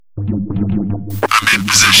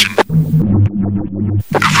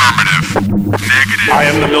Affirmative. Negative. I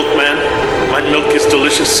am the milkman. My milk is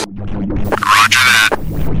delicious. Roger that.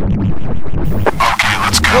 Okay,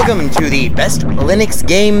 let's go. Welcome to the Best Linux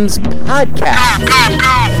Games Podcast.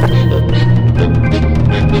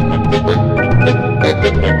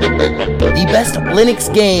 The best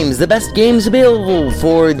Linux games, the best games available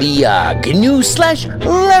for the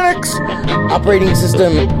GNU/Linux operating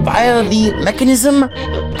system via the mechanism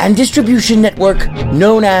and distribution network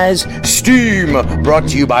known as Steam, brought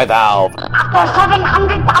to you by Valve. After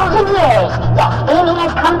 700,000 years, yes, gaming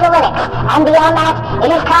has come to Linux, and beyond that,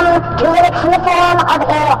 it has come to Linux in the form of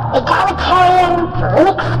an egalitarian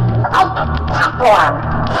Linux-like platform,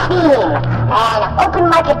 Steam, an open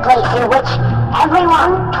marketplace in which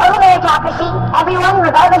everyone, total meritocracy, everyone,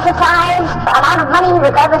 regardless of size, amount of money,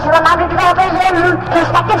 regardless of amount of developers, and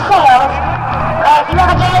prospective sales, if you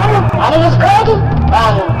have a game, and it is good,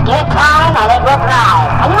 then give it time, and it will thrive,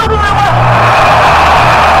 and you will be rewarded.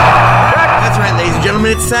 That's right, ladies and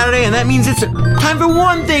gentlemen, it's Saturday, and that means it's time for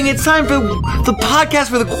one thing. It's time for the podcast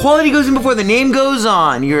where the quality goes in before the name goes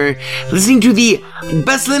on. You're listening to the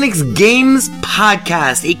Best Linux Games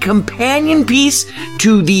Podcast, a companion piece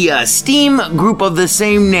to the Steam group of the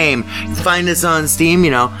same name. Find us on Steam,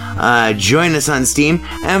 join us on Steam,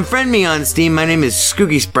 and friend me on Steam. My name is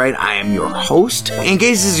Skooky Sprite. I am your host. In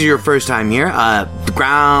case this is your first time here, the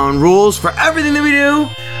ground rules for everything that we do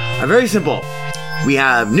are very simple. We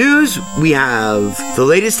have news, we have the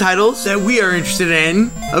latest titles that we are interested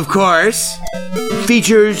in, of course,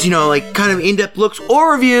 features, kind of in-depth looks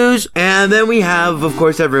or reviews, and then we have, of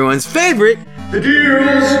course, everyone's favorite, the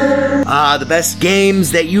deals! The best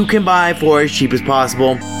games that you can buy for as cheap as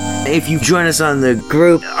possible. If you join us on the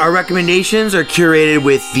group, our recommendations are curated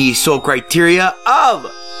with the sole criteria of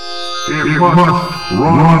it must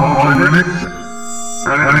run on Linux,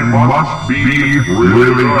 and it must be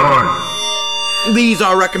really good. These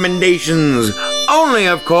are recommendations only,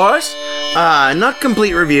 of course, not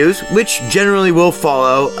complete reviews, which generally will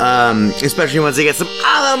follow, especially once they get some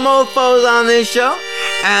other mofos on this show.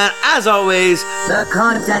 And as always, the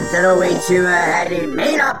content that awaits you ahead, it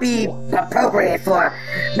may not be appropriate for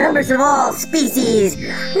members of all species,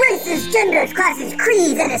 races, genders, classes,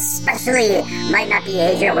 creeds, and especially might not be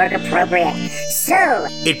age or work appropriate. So,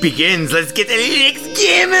 it begins. Let's get the Linux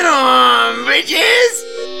gaming on, bitches!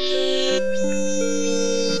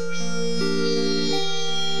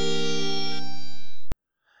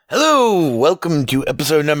 Hello, welcome to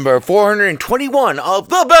episode number 421 of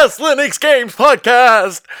the Best Linux Games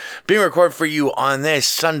Podcast, being recorded for you on this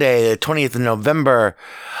Sunday, the 20th of November,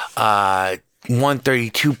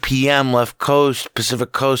 1:32 p.m. left coast,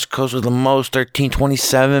 Pacific coast with the most,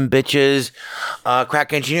 1327 bitches.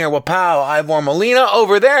 Crack engineer Wapow, Ivor Molina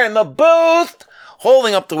over there in the booth,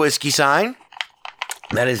 holding up the whiskey sign.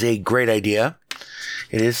 That is a great idea.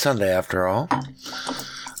 It is Sunday after all.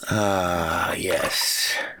 Yes.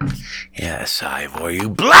 Yes, Ivor, you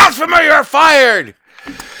blasphemer, you're fired!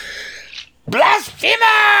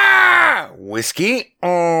 Blasphemer! Whiskey?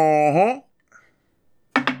 That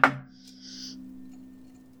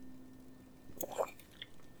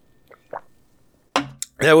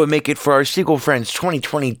would make it for our sequel friends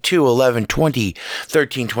 2022 11/20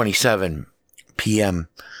 13:27 p.m.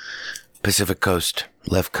 Pacific coast,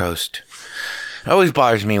 left coast. It always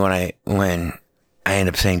bothers me when I end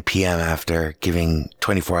up saying PM after giving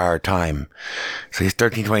 24-hour time. So it's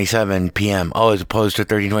 13:27 PM. Oh, as opposed to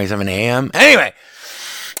 13:27 AM. Anyway,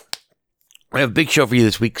 we have a big show for you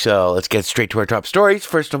this week, so let's get straight to our top stories.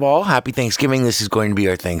 First of all, happy Thanksgiving. This is going to be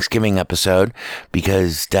our Thanksgiving episode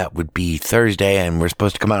because that would be Thursday and we're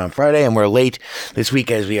supposed to come out on Friday and we're late this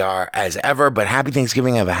week as we are as ever. But happy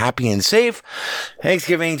Thanksgiving. Have a happy and safe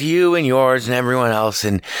Thanksgiving to you and yours and everyone else.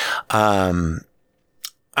 And,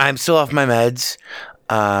 I'm still off my meds,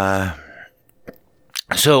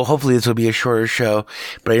 so hopefully this will be a shorter show,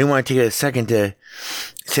 but I didn't want to take a second to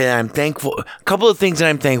say that I'm thankful. A couple of things that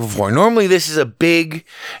I'm thankful for. Normally this is like the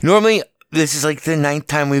 9th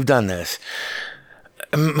time we've done this.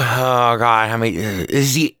 Oh God, how many, I think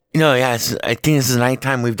this is the 9th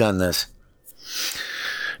time we've done this.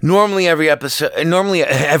 Normally every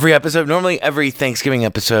Thanksgiving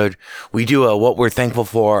episode, we do a what we're thankful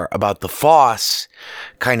for about the FOSS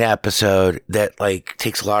kind of episode that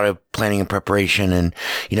takes a lot of planning and preparation and,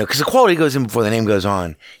 because the quality goes in before the name goes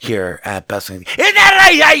on here at Best Linux. Isn't that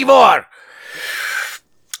right, Ivor?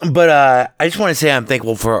 But, I just want to say I'm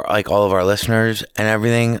thankful for all of our listeners and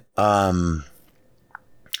everything.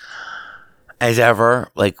 As ever,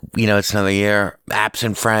 it's another year, apps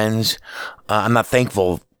and friends. I'm not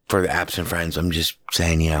thankful for the apps and friends. I'm just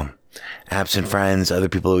saying, apps and friends, other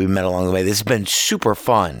people that we've met along the way. This has been super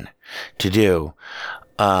fun to do.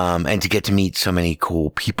 and to get to meet so many cool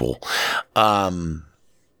people.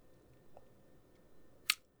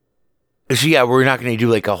 So yeah, we're not going to do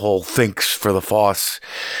like a whole Thanks for the Foss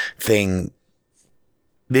thing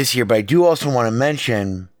this year, but I do also want to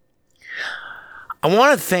mention, I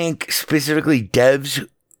want to thank specifically devs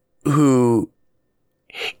who,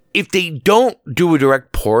 if they don't do a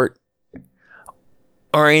direct port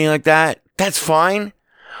or anything like that, that's fine.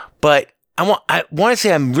 But I want to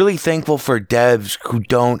say I'm really thankful for devs who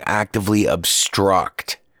don't actively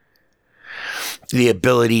obstruct the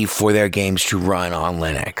ability for their games to run on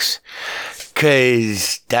Linux.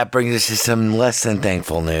 Because that brings us to some less than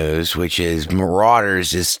thankful news, which is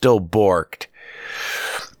Marauders is still borked.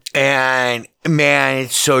 And man,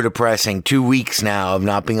 it's so depressing. 2 weeks now of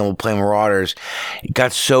not being able to play Marauders. It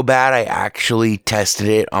got so bad I actually tested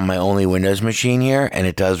it on my only Windows machine here, and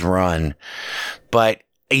it does run. But,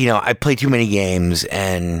 you know, I play too many games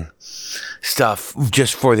and stuff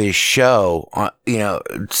just for this show, you know,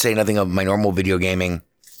 say nothing of my normal video gaming,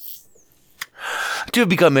 to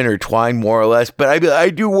become intertwined more or less. But I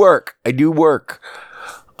do work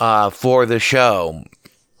for the show.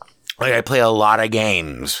 Like, I play a lot of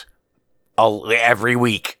games every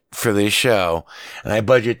week for this show, and I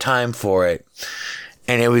budget time for it.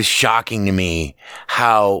 And it was shocking to me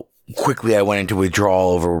how quickly I went into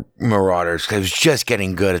withdrawal over Marauders, because I was just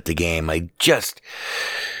getting good at the game.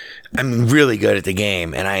 I'm really good at the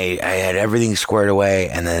game, and I had everything squared away,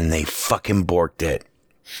 and then they fucking borked it.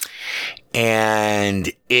 And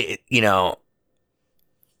it, you know,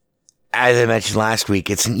 as I mentioned last week,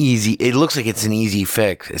 it looks like it's an easy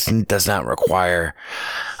fix. It does not require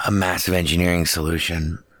a massive engineering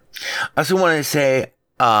solution. I also want to say,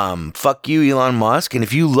 fuck you, Elon Musk. And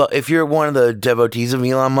if you're one of the devotees of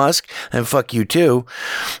Elon Musk, then fuck you too.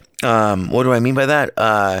 What do I mean by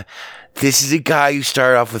that? This is a guy who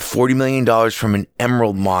started off with $40 million from an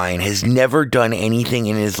emerald mine, has never done anything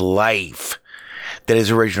in his life that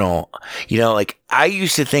is original. You know, like, I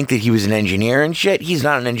used to think that he was an engineer and shit. He's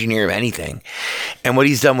not an engineer of anything. And what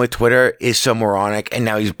he's done with Twitter is so moronic, and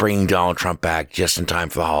now he's bringing Donald Trump back just in time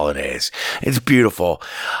for the holidays. It's beautiful.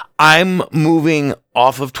 I'm moving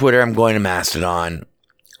off of Twitter. I'm going to Mastodon.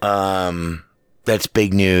 That's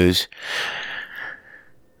big news.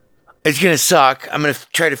 It's going to suck. I'm going to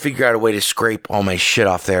try to figure out a way to scrape all my shit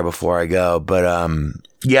off there before I go. But,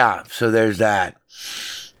 yeah, so there's that.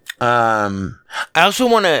 I also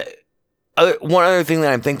want to, one other thing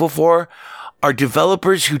that I'm thankful for are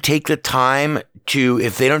developers who take the time to,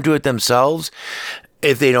 if they don't do it themselves,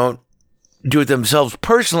 if they don't do it themselves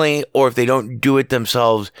personally, or if they don't do it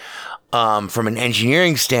themselves, from an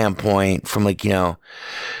engineering standpoint, from, like, you know,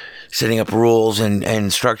 setting up rules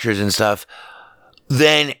and structures and stuff,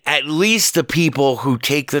 then at least the people who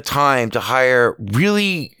take the time to hire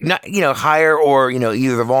really, not, you know, hire or, you know,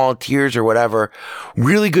 either the volunteers or whatever,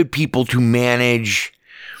 really good people to manage,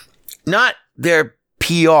 not their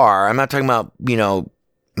PR. I'm not talking about, you know,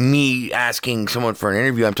 me asking someone for an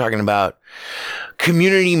interview. I'm talking about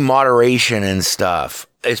community moderation and stuff,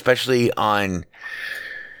 especially on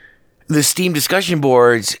the Steam discussion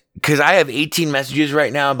boards, because I have 18 messages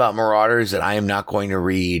right now about Marauders that I am not going to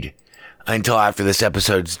read until after this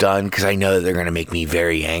episode's done, because I know that they're going to make me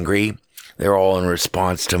very angry. They're all in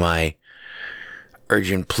response to my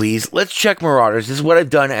urgent pleas. Let's check Marauders. This is what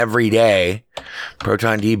I've done every day.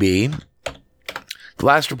 ProtonDB. The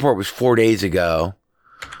last report was 4 days ago.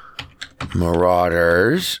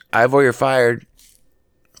 Marauders. Ivor, you're fired.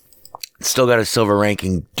 Still got a silver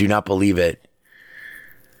ranking. Do not believe it.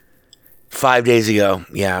 5 days ago.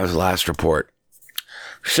 Yeah, it was the last report.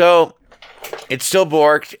 So it's still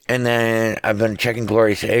borked, and then I've been checking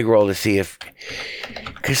Glorious Egg Roll to see if,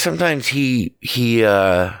 because sometimes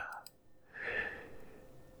yeah,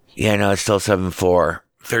 no, it's still 7-4.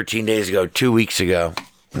 13 days ago, 2 weeks ago.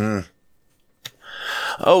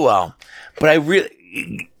 Oh well, but I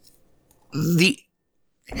really,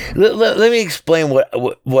 let me explain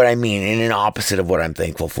what I mean in an opposite of what I'm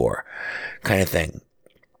thankful for, kind of thing.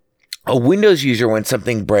 A Windows user, when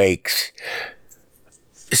something breaks,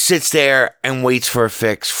 sits there and waits for a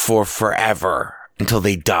fix for forever until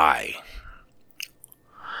they die.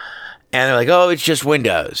 And they're like, oh, it's just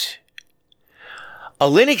Windows. A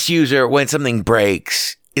Linux user, when something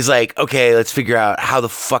breaks, is like, okay, let's figure out how the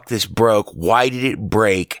fuck this broke. Why did it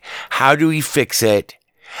break? How do we fix it?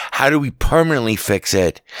 How do we permanently fix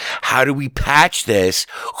it? How do we patch this?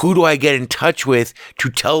 Who do I get in touch with to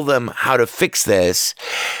tell them how to fix this?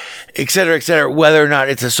 Etc., whether or not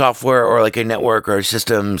it's a software or like a network or a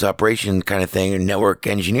systems operation kind of thing, or network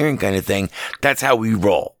engineering kind of thing. That's how we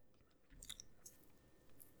roll.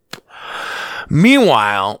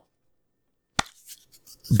 Meanwhile,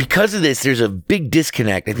 because of this, there's a big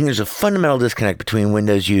disconnect. I think there's a fundamental disconnect between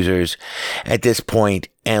Windows users at this point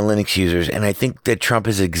and Linux users. And I think that Trump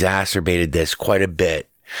has exacerbated this quite a bit.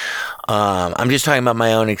 I'm just talking about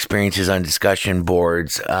my own experiences on discussion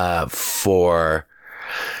boards, for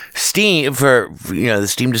Steam, the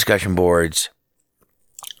Steam discussion boards.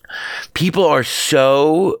 People are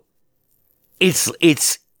so, I'll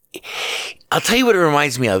tell you what it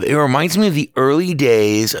reminds me of. It reminds me of the early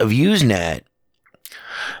days of Usenet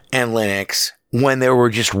and Linux, when there were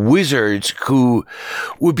just wizards who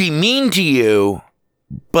would be mean to you,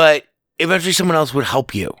 but eventually someone else would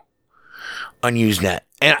help you on Usenet.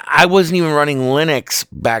 And I wasn't even running Linux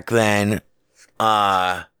back then,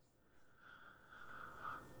 but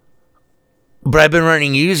I've been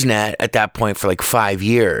running Usenet at that point for like 5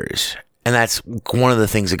 years. And that's one of the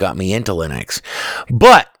things that got me into Linux.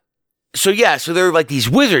 But, so there were like these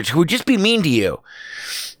wizards who would just be mean to you.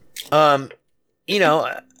 And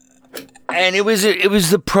it was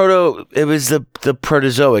the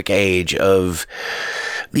protozoic age of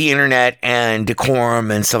the internet and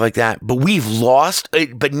decorum and stuff like that. But we've lost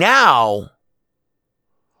it. But now,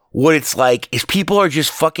 what it's like is people are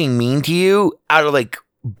just fucking mean to you out of like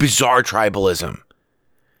bizarre tribalism,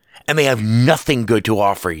 and they have nothing good to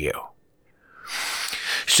offer you.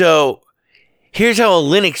 So here's how a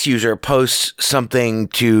Linux user posts something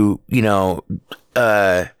to,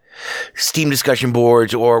 Steam discussion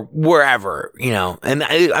boards or wherever, and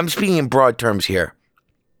I'm speaking in broad terms here.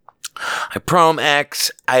 I Prom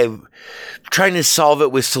X, I'm trying to solve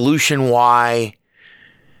it with solution Y.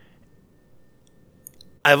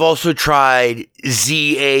 I've also tried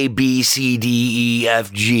Z, A, B, C, D, E,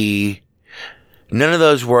 F, G. None of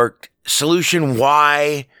those worked. Solution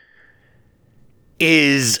Y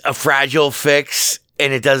is a fragile fix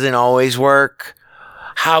and it doesn't always work.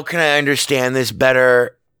 How can I understand this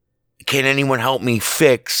better? Can anyone help me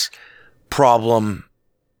fix problem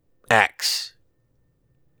X?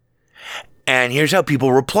 And here's how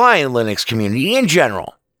people reply in the Linux community in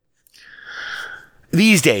general.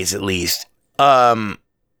 These days, at least. On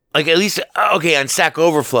Stack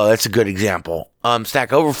Overflow, that's a good example.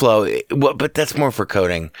 Stack Overflow, but that's more for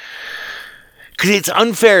coding. Because it's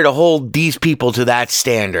unfair to hold these people to that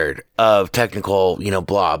standard of technical,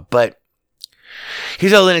 blah. But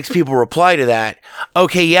here's how Linux people reply to that.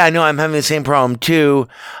 Okay, yeah, no, I'm having the same problem too.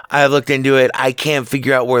 I looked into it. I can't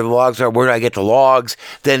figure out where the logs are. Where do I get the logs?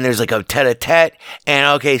 Then there's like a tete-a-tete.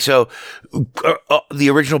 And okay, so the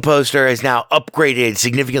original poster has now upgraded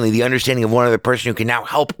significantly the understanding of one other person who can now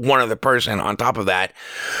help one other person on top of that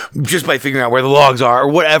just by figuring out where the logs are or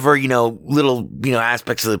whatever, little,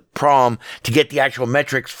 aspects of the problem to get the actual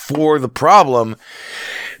metrics for the problem.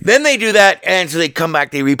 Then they do that, and so they come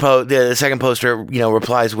back, they repo, the second poster,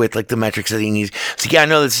 replies with like the metrics that he needs. So yeah, I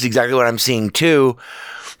know this is exactly what I'm seeing too.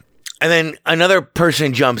 And then another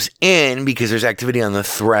person jumps in because there's activity on the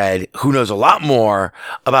thread who knows a lot more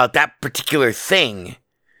about that particular thing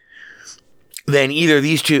than either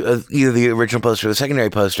these two, either the original poster or the secondary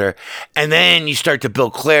poster. And then you start to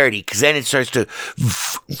build clarity because then it starts to,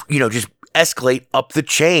 just escalate up the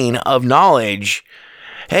chain of knowledge.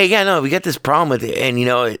 Hey, yeah, no, we got this problem with it.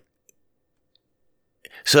 And,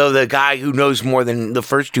 so the guy who knows more than the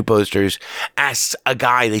first two posters asks a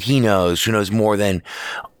guy that he knows who knows more than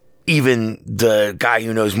even the guy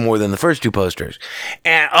who knows more than the first two posters.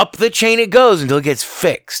 And up the chain it goes until it gets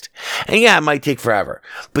fixed. And yeah, it might take forever.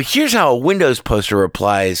 But here's how a Windows poster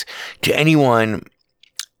replies to anyone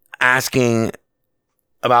asking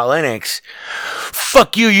about Linux.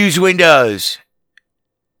 Fuck you, use Windows.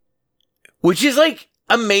 Which is like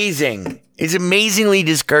amazing. It's amazingly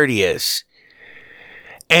discourteous.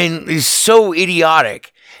 And is so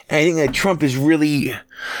idiotic. And I think that Trump has really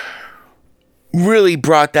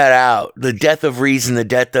brought that out. The death of reason, the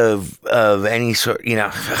death of any sort,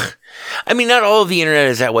 I mean, not all of the internet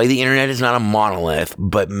is that way. The internet is not a monolith,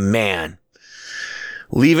 but man,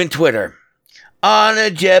 leaving Twitter on a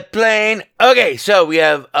jet plane. Okay, so we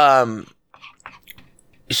have some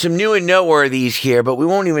new and noteworthies here, but we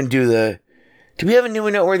won't even do do we have a new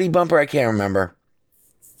and noteworthy bumper? I can't remember.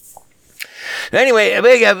 Anyway,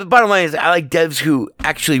 the bottom line is I like devs who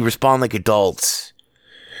actually respond like adults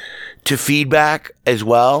to feedback as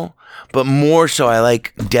well, but more so I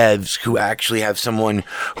like devs who actually have someone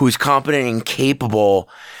who is competent and capable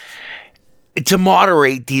to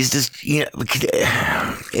moderate these,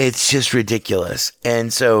 it's just ridiculous.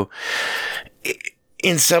 And so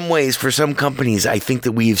in some ways, for some companies, I think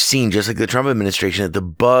that we've seen, just like the Trump administration, that the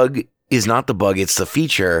bug is not the bug, it's the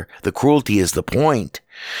feature. The cruelty is the point.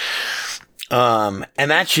 And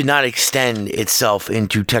that should not extend itself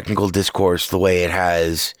into technical discourse the way it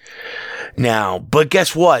has now. But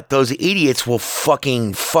guess what? Those idiots will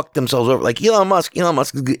fucking fuck themselves over. Like Elon Musk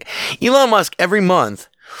every month.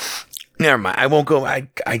 Never mind. I won't go.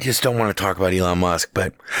 I just don't want to talk about Elon Musk,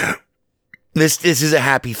 but this is a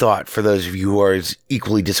happy thought for those of you who are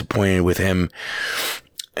equally disappointed with him.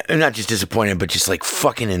 Not just disappointed, but just like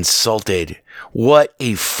fucking insulted. What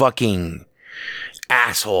a fucking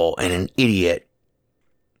asshole and an idiot.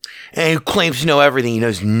 And who claims to know everything. He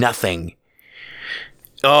knows nothing.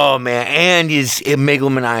 Oh, man. And is a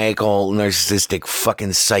megalomaniacal, narcissistic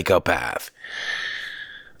fucking psychopath.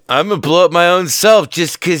 I'm going to blow up my own self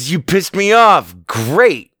just because you pissed me off.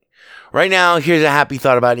 Great. Right now, here's a happy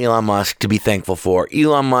thought about Elon Musk to be thankful for.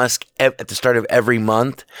 Elon Musk, at the start of every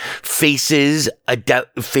month, faces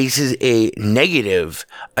a negative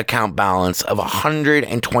account balance of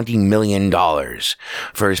 $120 million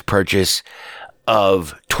for his purchase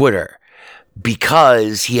of Twitter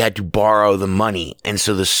because he had to borrow the money. And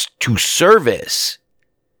so to service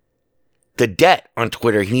the debt on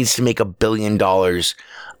Twitter, he needs to make $1 billion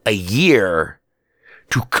a year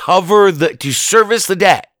to service the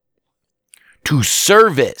debt. To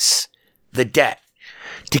service the debt,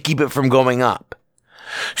 to keep it from going up.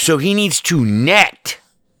 So he needs to net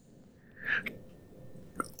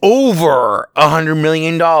over $100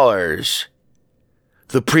 million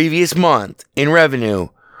the previous month in revenue.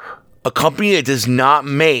 A company that does not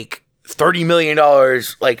make $30 million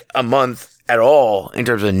like a month at all in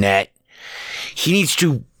terms of net, he needs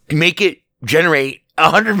to make it generate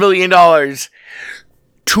 $100 million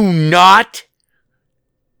to not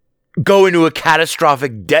go into a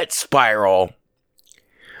catastrophic debt spiral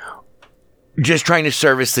just trying to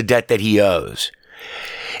service the debt that he owes.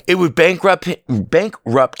 It would bankrupt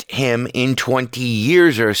him in 20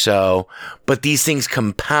 years or so, but these things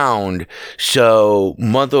compound. So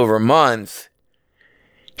month over month,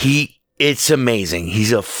 it's amazing.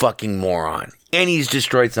 He's a fucking moron. And he's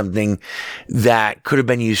destroyed something that could have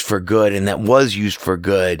been used for good and that was used for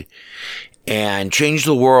good and changed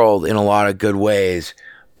the world in a lot of good ways,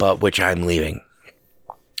 but which I'm leaving.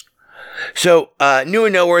 So, new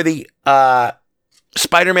and noteworthy,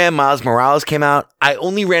 Spider-Man Miles Morales came out. I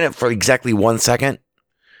only ran it for exactly 1 second.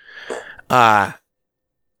 Yeah.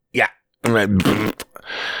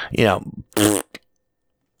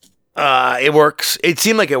 It works. It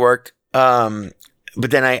seemed like it worked. But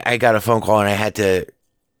then I got a phone call and I had to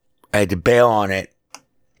bail on it.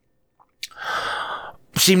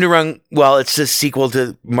 Seemed to run well. It's a sequel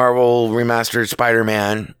to Marvel Remastered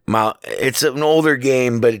Spider-Man. It's an older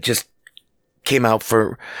game, but it just came out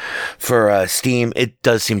for Steam. It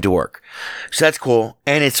does seem to work, so that's cool,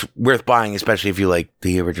 and it's worth buying, especially if you like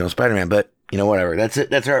the original Spider-Man. But whatever. That's it.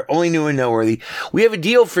 That's our only new and noteworthy. We have a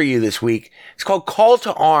deal for you this week. It's called Call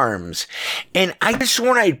to Arms, and I just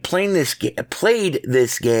sworn I'd played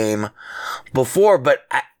this game before, but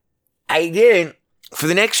I didn't. For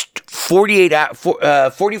the next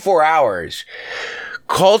 44 hours,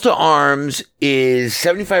 Call to Arms is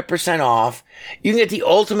 75% off. You can get the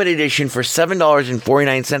Ultimate Edition for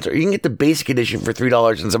 $7.49, or you can get the Basic Edition for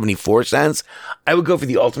 $3.74. I would go for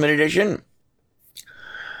the Ultimate Edition.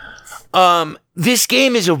 This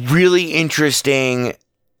game is a really interesting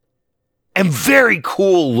and very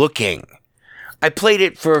cool looking. I played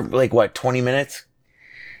it for 20 minutes?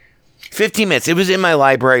 15 minutes. It was in my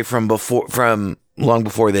library from long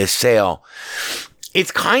before this sale.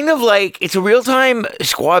 It's kind of like, it's a real-time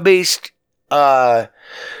squad-based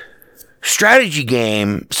strategy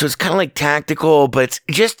game, so it's kind of like tactical, but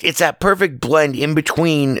it's that perfect blend in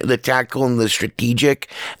between the tactical and the strategic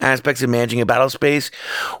aspects of managing a battle space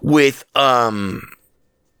with, so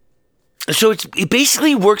it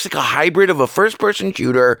basically works like a hybrid of a first-person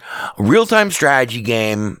shooter, a real-time strategy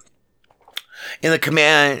game, in the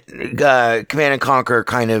command and conquer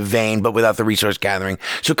kind of vein, but without the resource gathering.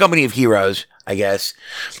 So Company of Heroes, I guess,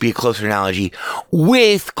 be a closer analogy,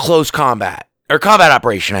 with close combat. Or combat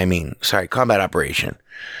operation, combat operation.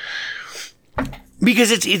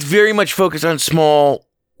 Because it's very much focused on small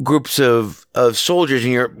groups of soldiers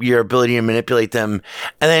and your ability to manipulate them,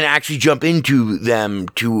 and then actually jump into them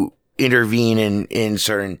to intervene in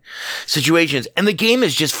certain situations. And the game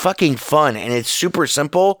is just fucking fun, and it's super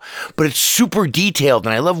simple, but it's super detailed,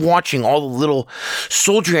 and I love watching all the little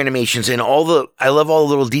soldier animations and I love all the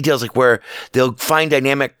little details, like where they'll find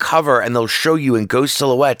dynamic cover and they'll show you in ghost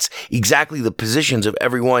silhouettes exactly the positions of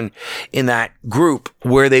everyone in that group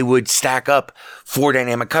where they would stack up for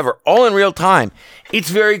dynamic cover, all in real time. It's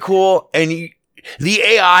very cool, and the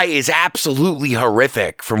AI is absolutely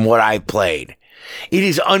horrific from what I've played. It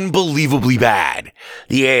is unbelievably bad,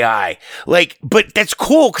 the AI. But that's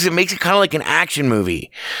cool because it makes it kind of like an action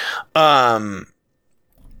movie.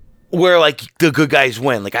 where like the good guys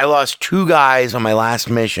win. Like I lost 2 guys on my last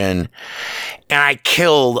mission and I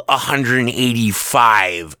killed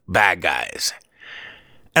 185 bad guys.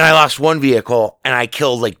 And I lost 1 vehicle and I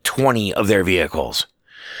killed like 20 of their vehicles.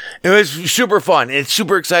 It was super fun. It's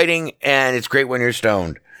super exciting and it's great when you're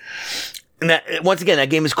stoned. And that, once again, that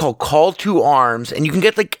game is called Call to Arms, and you can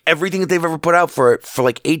get like everything that they've ever put out for it for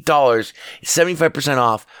like $8. It's 75%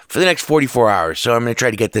 off for the next 44 hours. So I'm going to try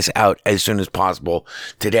to get this out as soon as possible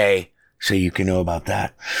today so you can know about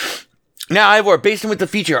that. Now, Ivor, based on with the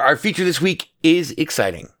feature, our feature this week is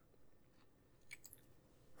exciting.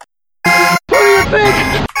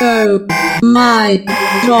 Oh my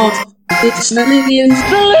god. It's Bolivians.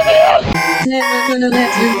 Never gonna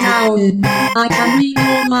let you down. I can read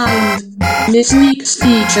your mind. This week's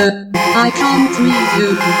feature. I can't read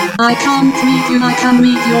you. I can't read you. I can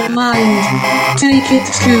read your mind. Take it,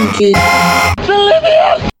 Kookie.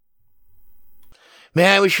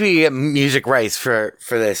 Man, I wish we could get music rights for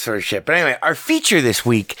this sort of shit. But anyway, our feature this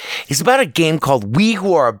week is about a game called We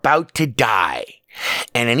Who Are About to Die.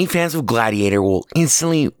 And any fans of Gladiator will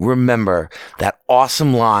instantly remember that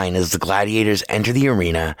awesome line as the gladiators enter the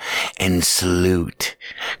arena and salute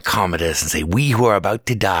Commodus and say, "We who are about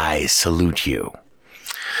to die salute you."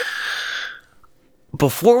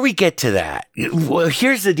 Before we get to that, well,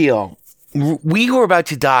 here's the deal. We Who Are About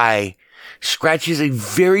to Die scratches a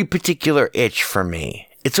very particular itch for me.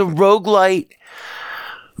 It's a roguelite,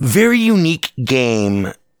 very unique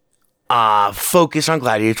game focused on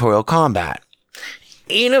gladiatorial combat.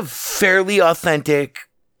 In a fairly authentic,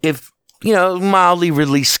 if, mildly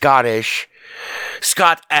Ridley Scott-esque,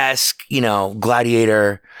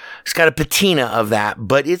 Gladiator. It's got a patina of that,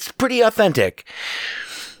 but it's pretty authentic.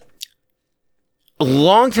 A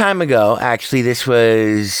long time ago, actually, this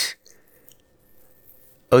was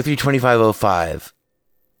 03-2505.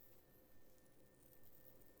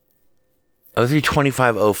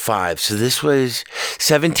 03-2505. So this was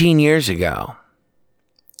 17 years ago.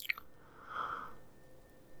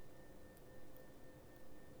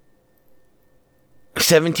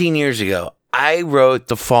 17 years ago, I wrote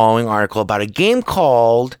the following article about a game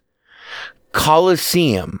called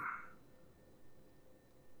Colosseum.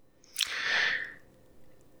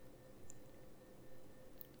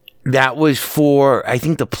 That was for, I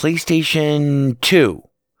think, the PlayStation 2.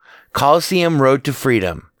 Colosseum Road to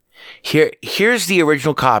Freedom. Here's the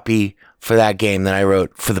original copy for that game that I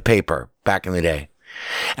wrote for the paper back in the day.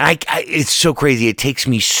 And it's so crazy. It takes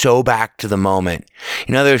me so back to the moment.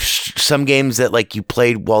 There's some games that like you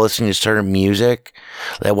played while listening to certain music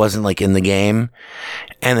that wasn't like in the game.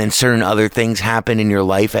 And then certain other things happen in your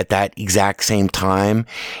life at that exact same time.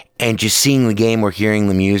 And just seeing the game or hearing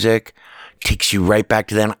the music takes you right back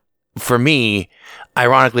to then. For me,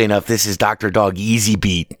 ironically enough, this is Dr. Dog Easy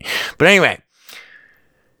Beat. But anyway.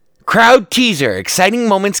 Crowd teaser. Exciting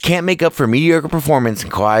moments can't make up for mediocre performance in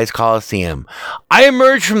Kawhi's Coliseum. I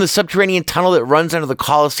emerge from the subterranean tunnel that runs under the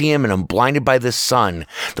Coliseum and am blinded by the sun.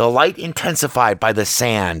 The light intensified by the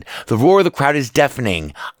sand. The roar of the crowd is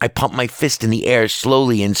deafening. I pump my fist in the air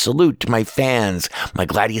slowly and salute to my fans, my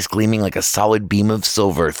gladius gleaming like a solid beam of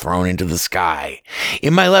silver thrown into the sky.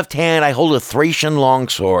 In my left hand, I hold a Thracian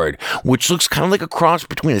longsword, which looks kind of like a cross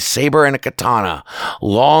between a saber and a katana,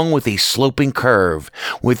 long with a sloping curve.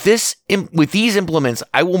 With these implements,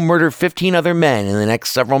 I will murder 15 other men in the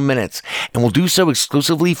next several minutes, and will do so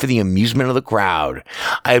exclusively for the amusement of the crowd.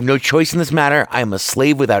 I have no choice in this matter. I am a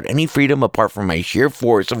slave without any freedom apart from my sheer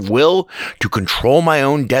force of will to control my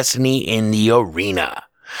own destiny in the arena.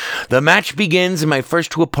 The match begins and my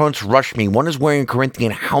first 2 opponents rush me. One is wearing a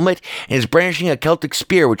Corinthian helmet and is brandishing a Celtic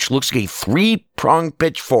spear which looks like a 3-pronged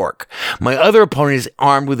pitchfork. My other opponent is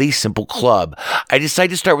armed with a simple club. I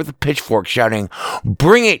decide to start with the pitchfork, shouting,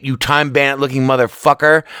 "Bring it, you time bandit looking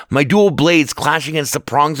motherfucker!" My dual blades clash against the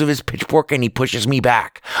prongs of his pitchfork and he pushes me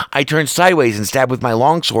back. I turn sideways and stab with my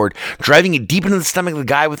longsword, driving it deep into the stomach of the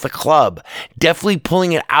guy with the club, deftly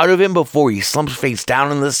pulling it out of him before he slumps face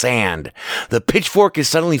down in the sand. The pitchfork is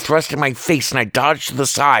suddenly thrust in my face and I dodge to the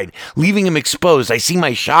side, leaving him exposed. I see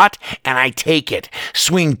my shot and I take it,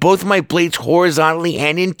 swing both of my blades horizontally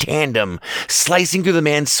and in tandem, slicing through the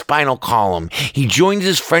man's spinal column. He joins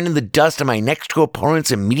his friend in the dust and my next 2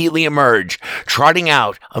 opponents immediately emerge, trotting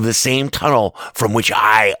out of the same tunnel from which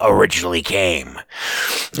I originally came.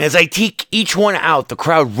 As I take each one out, the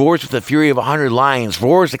crowd roars with the fury of 100 lions,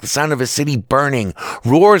 roars like the sound of a city burning,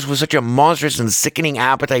 roars with such a monstrous and sickening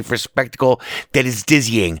appetite for spectacle that is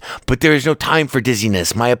dizzying. But there is no time for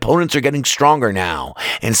dizziness. My opponents are getting stronger now,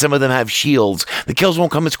 and some of them have shields. The kills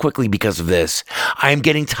won't come as quickly because of this. this. I am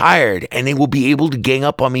getting tired, and they will be able to gang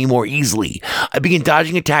up on me more easily. I begin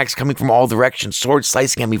dodging attacks coming from all directions, swords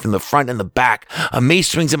slicing at me from the front and the back. A mace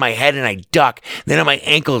swings at my head, and I duck, then at my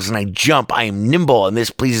ankles, and I jump. I am nimble, and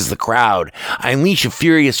this pleases the crowd. I unleash a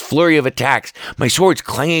furious flurry of attacks, my swords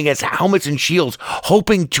clanging against helmets and shields,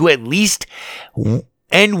 hoping to at least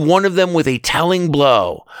end one of them with a telling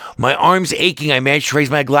blow. My arms aching, I manage to raise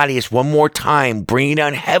my gladius one more time, bringing it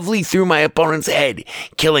down heavily through my opponent's head,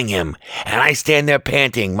 killing him. And I stand there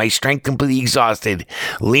panting, my strength completely exhausted,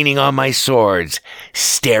 leaning on my swords,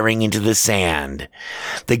 staring into the sand.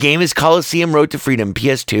 The game is Colosseum Road to Freedom,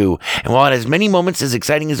 PS2, and while it has many moments as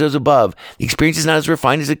exciting as those above, the experience is not as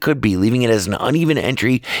refined as it could be, leaving it as an uneven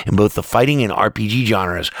entry in both the fighting and RPG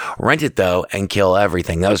genres. Rent it, though, and kill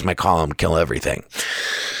everything. That was my column, kill everything.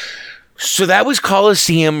 So that was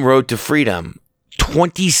Colosseum Road to Freedom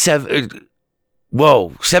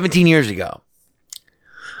 17 years ago.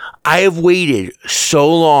 I have waited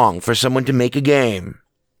so long for someone to make a game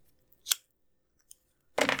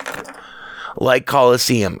like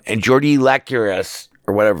Colosseum, and Jordi Lacuras,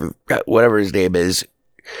 or whatever his name is,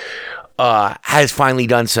 has finally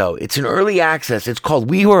done so. It's an early access. It's called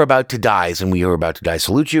We Who Are About to Die, and We Who Are About to Die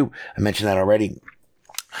salute you. I mentioned that already.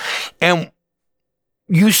 And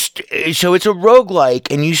so it's a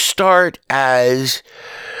roguelike, and you start as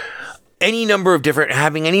having any number of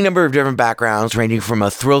different backgrounds, ranging from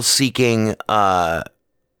a thrill-seeking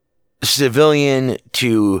civilian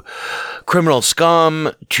to criminal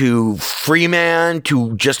scum to free man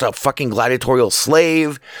to just a fucking gladiatorial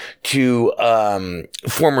slave to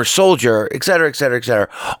former soldier, etc., etc., etc.,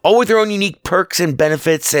 all with their own unique perks and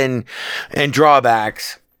benefits and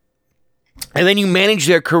drawbacks. And then you manage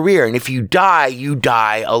their career. And if you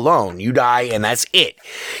die alone. You die, and that's it.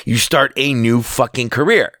 You start a new fucking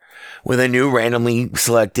career with a new randomly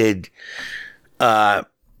selected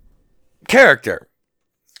character.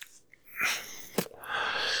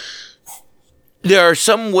 There are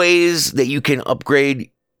some ways that you can upgrade,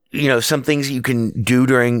 some things that you can do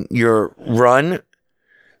during your run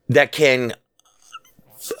that can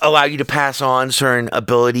allow you to pass on certain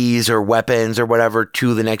abilities or weapons or whatever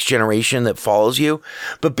to the next generation that follows you.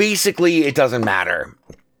 But basically, it doesn't matter.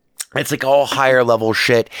 It's like all higher level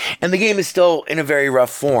shit. And the game is still in a very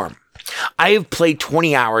rough form. I have played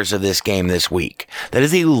 20 hours of this game this week. That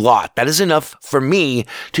is a lot. That is enough for me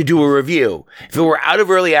to do a review. If it were out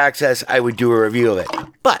of early access, I would do a review of it.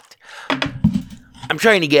 But I'm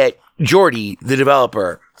trying to get Jordi, the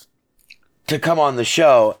developer, to come on the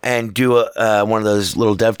show and do one of those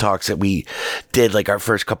little dev talks that we did, like our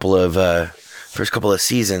first couple of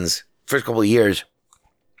seasons, first couple of years.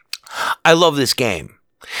 I love this game.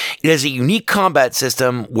 It has a unique combat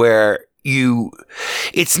system where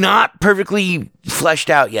it's not perfectly fleshed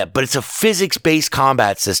out yet, but it's a physics-based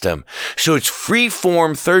combat system. So it's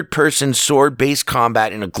free-form, third-person, sword-based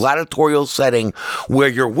combat in a gladiatorial setting where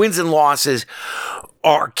your wins and losses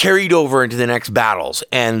are carried over into the next battles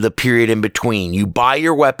and the period in between. You buy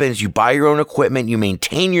your weapons, you buy your own equipment, you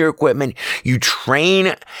maintain your equipment, you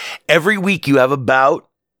train. Every week you have a bout,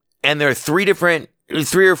 and there are 3 or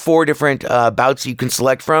 4 different bouts you can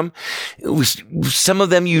select from. Some of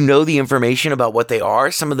them you know the information about what they are,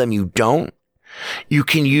 some of them you don't. You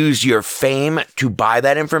can use your fame to buy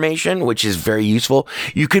that information, which is very useful.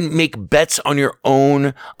 You can make bets on your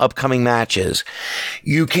own upcoming matches.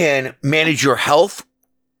 You can manage your health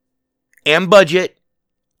and budget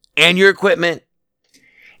and your equipment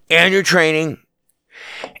and your training.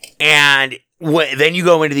 And then you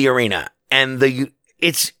go into the arena, and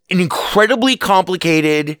it's an incredibly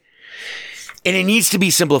complicated, and it needs to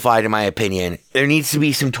be simplified, in my opinion. There needs to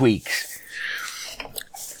be some tweaks.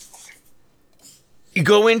 You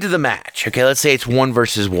go into the match. Okay, let's say it's 1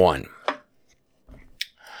 versus 1.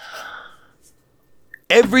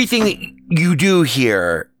 Everything that you do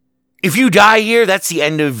here, if you die here, that's the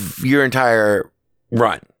end of your entire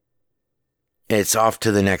run. It's off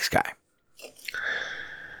to the next guy.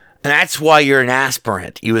 And that's why you're an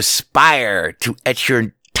aspirant. You aspire to etch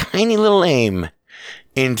your tiny little name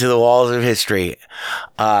into the walls of history,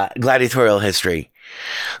 gladiatorial history.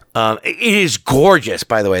 It is gorgeous,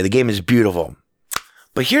 by the way. The game is beautiful.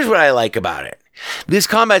 But here's what I like about it. This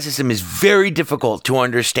combat system is very difficult to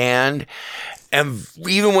understand. And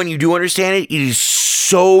even when you do understand it, it is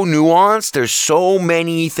so nuanced. There's so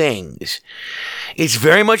many things. It's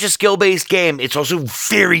very much a skill-based game. It's also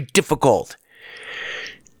very difficult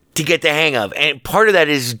to get the hang of. And part of that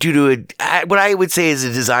is due to what I would say is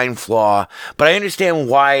a design flaw, but I understand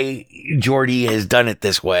why Jordi has done it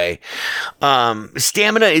this way.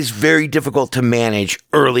 Stamina is very difficult to manage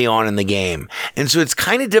early on in the game. And so it's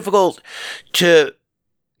kind of difficult to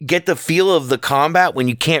get the feel of the combat when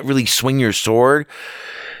you can't really swing your sword.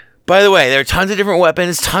 By the way, there are tons of different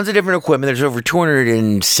weapons, tons of different equipment. There's over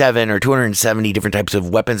 207 or 270 different types of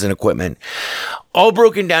weapons and equipment, all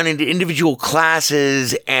broken down into individual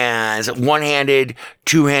classes as one-handed,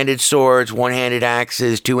 two-handed swords, one-handed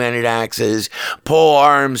axes, two-handed axes, pole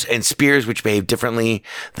arms, and spears, which behave differently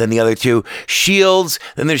than the other two, shields,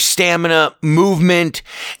 then there's stamina, movement,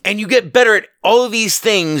 and you get better at all of these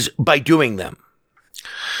things by doing them.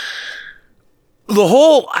 The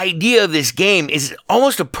whole idea of this game is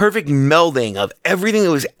almost a perfect melding of everything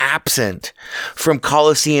that was absent from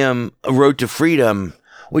Colosseum Road to Freedom,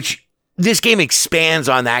 which this game expands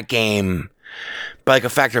on that game by like a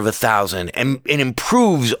factor of 1,000 and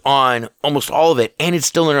improves on almost all of it. And it's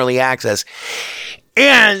still in early access.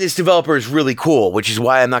 And this developer is really cool, which is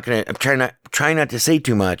why I'm trying not to say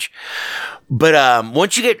too much. But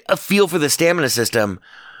once you get a feel for the stamina system,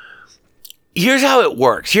 here's how it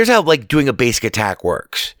works. Here's how like doing a basic attack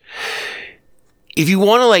works. If you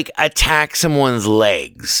want to like attack someone's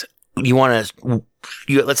legs,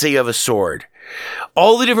 let's say you have a sword.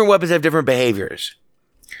 All the different weapons have different behaviors,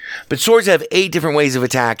 but swords have 8 different ways of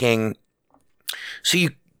attacking. So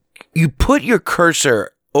you put your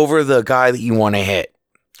cursor over the guy that you want to hit.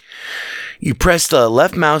 You press the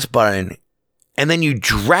left mouse button and then you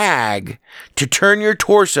drag to turn your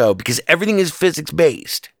torso because everything is physics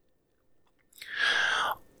based.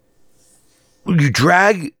 You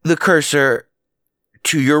drag the cursor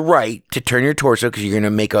to your right to turn your torso because you're going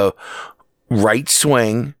to make a right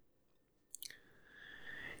swing.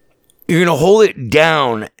 You're going to hold it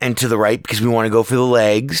down and to the right because we want to go for the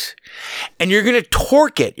legs. And you're going to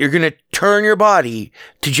torque it. You're going to turn your body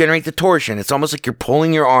to generate the torsion. It's almost like you're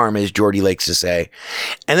pulling your arm, as Jordy likes to say.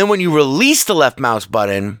 And then when you release the left mouse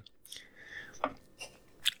button,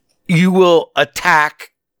 you will attack.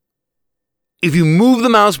 If you move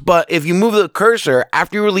the cursor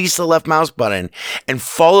after you release the left mouse button and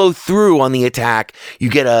follow through on the attack,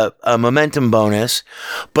 you get a momentum bonus.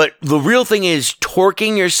 But the real thing is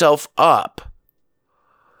torquing yourself up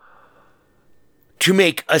to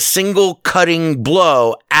make a single cutting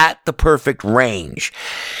blow at the perfect range.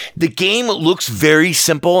 The game looks very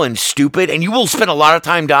simple and stupid, and you will spend a lot of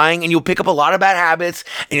time dying, and you'll pick up a lot of bad habits,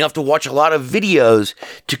 and you'll have to watch a lot of videos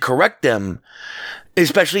to correct them.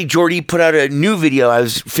 Especially Jordy put out a new video. I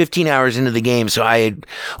was 15 hours into the game, so I had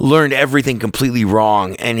learned everything completely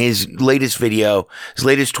wrong. And his latest video, his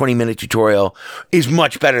latest 20-minute tutorial, is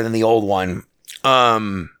much better than the old one.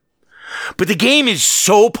 But the game is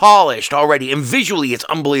so polished already, and visually it's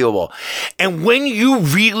unbelievable. And when you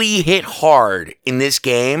really hit hard in this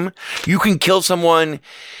game, you can kill someone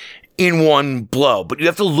in one blow, but you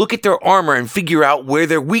have to look at their armor and figure out where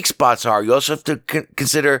their weak spots are. You also have to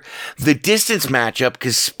consider the distance matchup,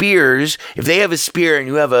 because spears, if they have a spear and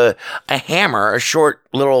you have a hammer, a short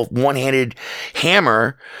little one-handed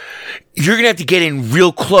hammer, you're going to have to get in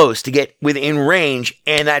real close to get within range,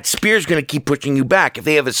 and that spear is going to keep pushing you back. If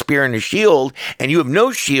they have a spear and a shield and you have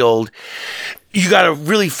no shield, you got to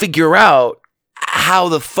really figure out how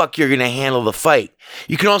the fuck you're going to handle the fight.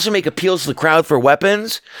 You can also make appeals to the crowd for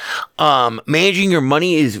weapons. Managing your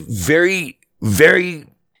money is very, very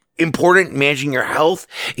important. Managing your health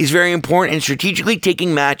is very important. And strategically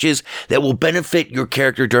taking matches that will benefit your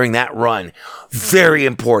character during that run. Very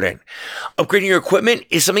important. Upgrading your equipment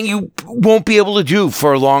is something you won't be able to do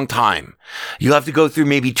for a long time. You'll have to go through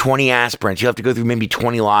maybe 20 aspirants. You'll have to go through maybe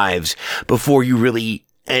 20 lives before you really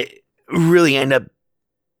end up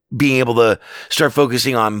being able to start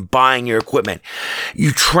focusing on buying your equipment.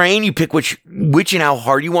 You train, you pick which and how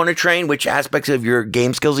hard you want to train, which aspects of your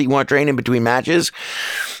game skills that you want to train in between matches.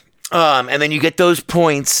 And then you get those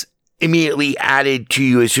points immediately added to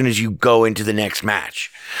you as soon as you go into the next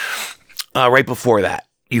match. Right before that,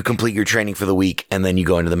 you complete your training for the week, and then you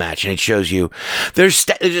go into the match, and it shows you there's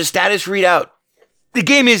a status readout. The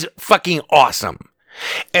game is fucking awesome.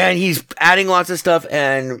 And he's adding lots of stuff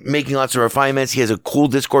and making lots of refinements. He has a cool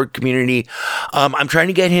Discord community. I'm trying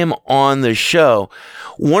to get him on the show.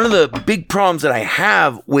 One of the big problems that I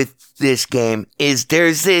have with this game is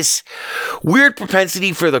there's this weird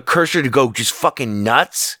propensity for the cursor to go just fucking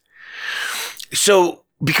nuts. So,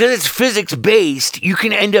 because it's physics-based, you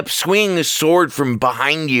can end up swinging a sword from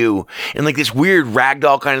behind you in like this weird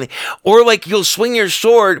ragdoll kind of thing. Or like you'll swing your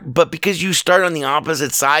sword, but because you start on the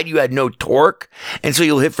opposite side, you had no torque, and so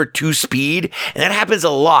you'll hit for 2 speed, and that happens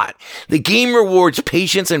a lot. The game rewards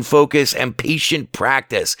patience and focus and patient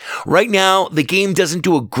practice. Right now, the game doesn't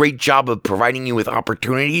do a great job of providing you with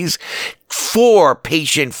opportunities for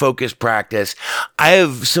patient focused practice. I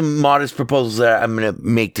have some modest proposals that I'm going to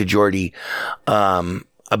make to Jordy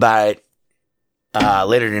about it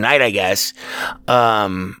later tonight, I guess.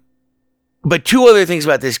 But two other things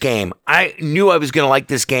about this game. I knew I was going to like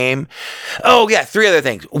this game. Oh, yeah, three other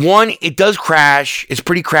things. One, it does crash. It's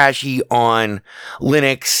pretty crashy on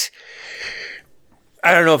Linux.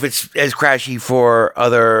 I don't know if it's as crashy for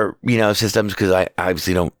other, systems, because I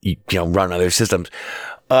obviously don't, run other systems.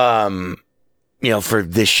 For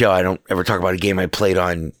this show, I don't ever talk about a game I played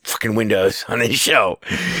on fucking Windows on this show.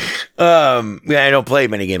 I don't play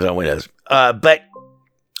many games on Windows. But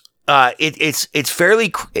it's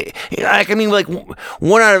fairly, like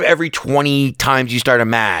 1 out of every 20 times you start a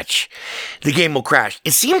match, the game will crash.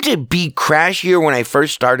 It seemed to be crashier when I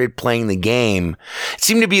first started playing the game. It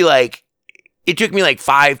seemed to be like, it took me like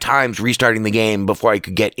 5 times restarting the game before I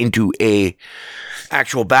could get into a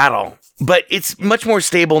actual battle. But it's much more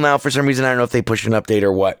stable now for some reason. I don't know if they pushed an update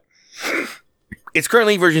or what. It's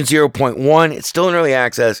currently version 0.1. It's still in early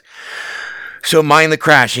access. So mind the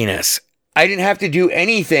crashiness. I didn't have to do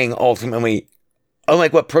anything ultimately.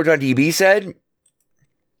 Unlike what ProtonDB said,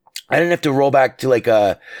 I didn't have to roll back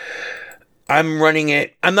to I'm running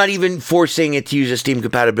it. I'm not even forcing it to use a Steam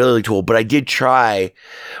compatibility tool, but I did try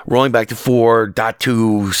rolling back to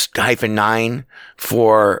 4.2-9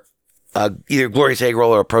 for either Glorious Egg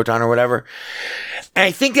Roll or Proton or whatever. And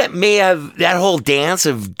I think that whole dance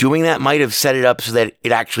of doing that might have set it up so that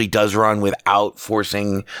it actually does run without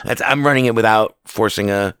forcing. I'm running it without forcing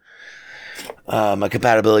a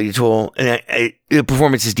compatibility tool, and the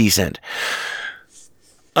performance is decent.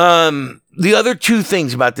 The other two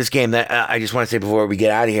things about this game that I just want to say before we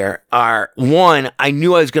get out of here are, one, I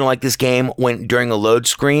knew I was going to like this game when during a load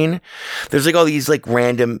screen, there's all these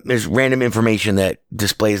random information that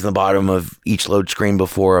displays in the bottom of each load screen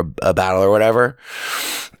before a battle or whatever.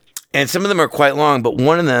 And some of them are quite long, but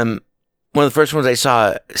one of the first ones I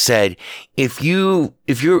saw said, if you've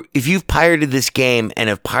pirated this game and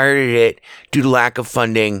have pirated it due to lack of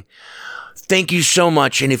funding, thank you so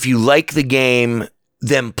much. And if you like the game,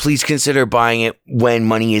 then please consider buying it when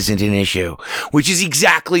money isn't an issue, which is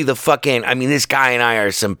exactly this guy and I are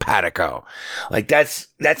simpatico. That's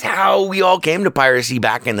how we all came to piracy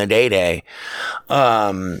back in the day. When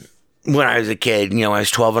I was a kid, I was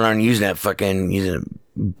 12 and on using a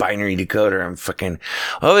binary decoder.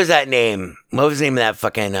 What was that name? What was the name of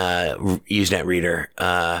that Usenet reader?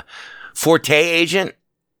 Forte Agent?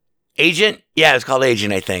 Yeah, it's called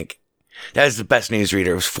Agent, I think. That was the best newsreader.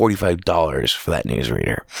 It was $45 for that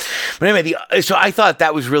newsreader. But anyway, so I thought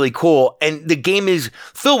that was really cool. And the game is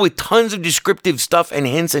filled with tons of descriptive stuff and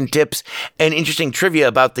hints and tips and interesting trivia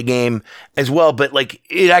about the game as well. But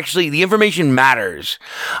the information matters.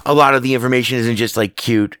 A lot of the information isn't just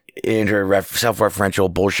cute,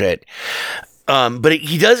 self-referential bullshit. But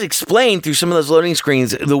he does explain through some of those loading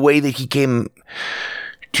screens the way that he came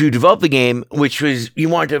to develop the game, which was you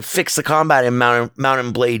wanted to fix the combat in Mount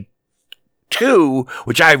and Blade 2,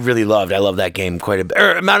 which I really loved. I love that game quite a bit.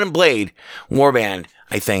 Or Mount and Blade Warband,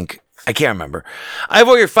 I think. I can't remember. I have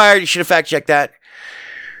all your fired. You should have fact checked that.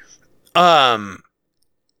 And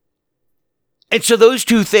so those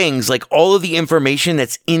two things, all of the information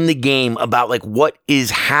that's in the game about what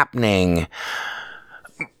is happening,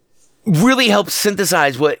 really helps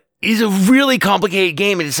synthesize what is a really complicated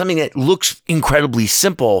game. It is something that looks incredibly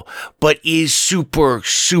simple, but is super,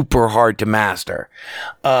 super hard to master.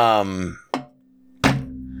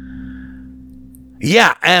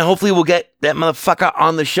 Yeah, and hopefully we'll get that motherfucker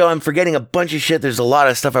on the show. I'm forgetting a bunch of shit. There's a lot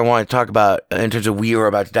of stuff I want to talk about in terms of We Are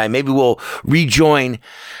About to Die. Maybe we'll rejoin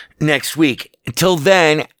next week. Until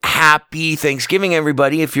then, happy Thanksgiving,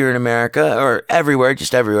 everybody, if you're in America or everywhere,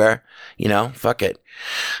 just everywhere. Fuck it.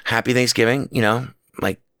 Happy Thanksgiving,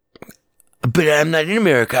 but I'm not in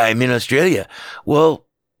America. I'm in Australia. Well,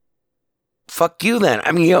 fuck you then.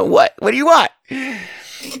 What? What do you want?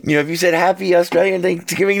 If you said happy Australian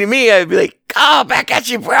Thanksgiving to me, I'd be like, oh, back at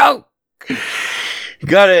you, bro.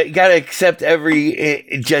 Gotta accept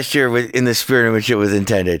every gesture in the spirit in which it was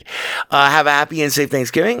intended. Have a happy and safe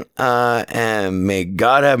Thanksgiving. And may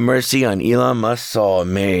God have mercy on Elon Musk's soul.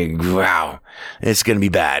 Wow. It's gonna be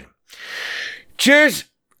bad. Cheers.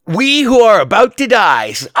 We who are about to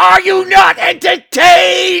die. Are you not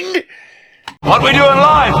entertained? What we do in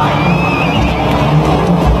life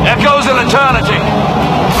echoes in eternity.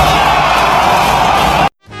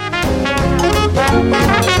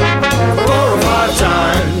 4 or 5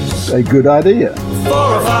 times. A good idea. 4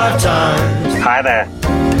 or 5 times. Hi there.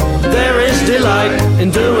 There is delight in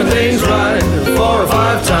doing things right. 4 or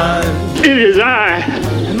 5 times. It is I,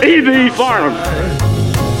 E.B. Farnham.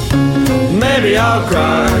 Maybe I'll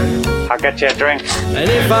cry. I'll get you a drink. And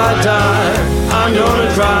if I die, I'm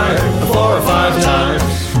gonna cry 4 or 5 times.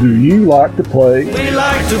 Do you like to play? We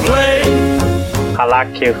like to play I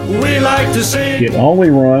like you. We like to sing. It only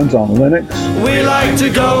runs on Linux. We like to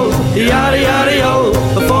go yada yada yo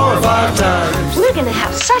 4 or 5 times. We're gonna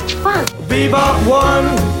have such fun. Bebop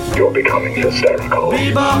 1. You're becoming hysterical.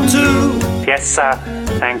 Bebop 2. Yes, sir.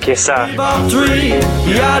 Thank you, sir. Bebop 3.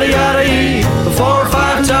 Yada yada e 4 or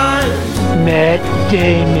 5 times. Matt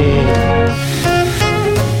Damon.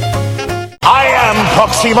 I am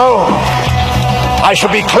Proximo. I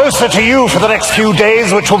shall be closer to you for the next few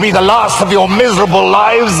days, which will be the last of your miserable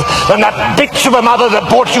lives, than that bitch of a mother that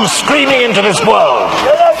brought you screaming into this world.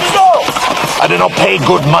 I did not pay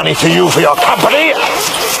good money to you for your company.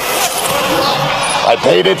 I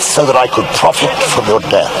paid it so that I could profit from your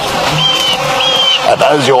death. And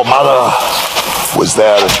as your mother was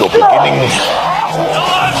there at your beginning,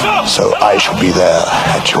 so I shall be there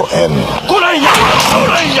at your end.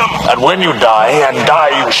 And when you die, and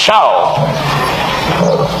die you shall,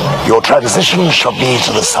 your transition shall be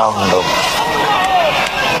to the sound of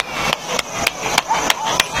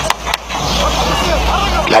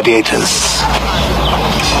gladiators.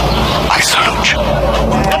 I salute you.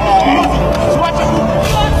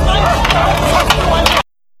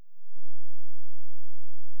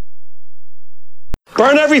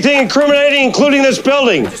 Burn everything incriminating, including this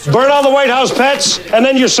building. Burn all the White House pets, and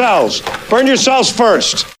then yourselves. Burn yourselves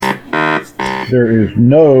first. There is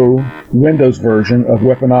no Windows version of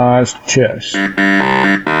weaponized chess.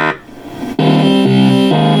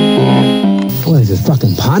 Boy, this is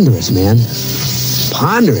fucking ponderous, man.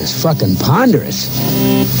 Ponderous, fucking ponderous.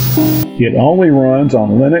 It only runs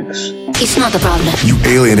on Linux. It's not a problem. You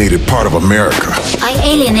alienated part of America. I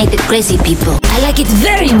alienated crazy people. I like it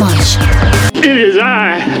very much. It is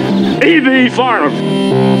I, E.B. Farnham.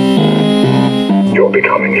 You're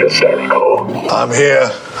becoming hysterical. I'm here.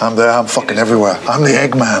 I'm there. I'm fucking everywhere. I'm the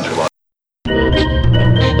Eggman.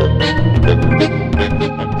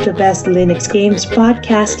 The Best Linux Games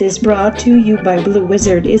podcast is brought to you by Blue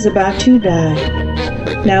Wizard is About to Die.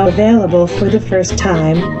 Now available for the first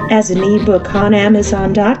time as an ebook on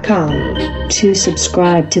Amazon.com. To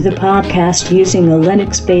subscribe to the podcast using a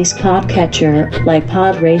Linux-based podcatcher like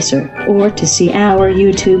Podracer, or to see our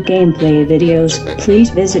YouTube gameplay videos, please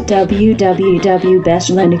visit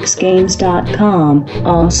www.bestlinuxgames.com.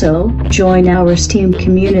 Also, join our Steam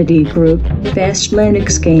community group, Best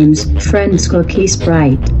Linux Games, Friends Cookie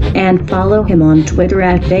Sprite, and follow him on Twitter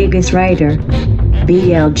at VegasWriter.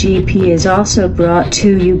 BLGP is also brought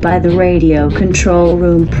to you by the Radio Control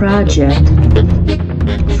Room Project.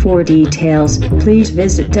 For details, please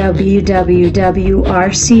visit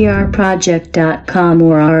www.rcrproject.com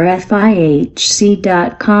or rfihc.com.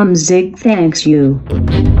 Zig thanks you.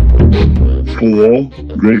 For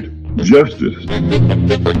great justice.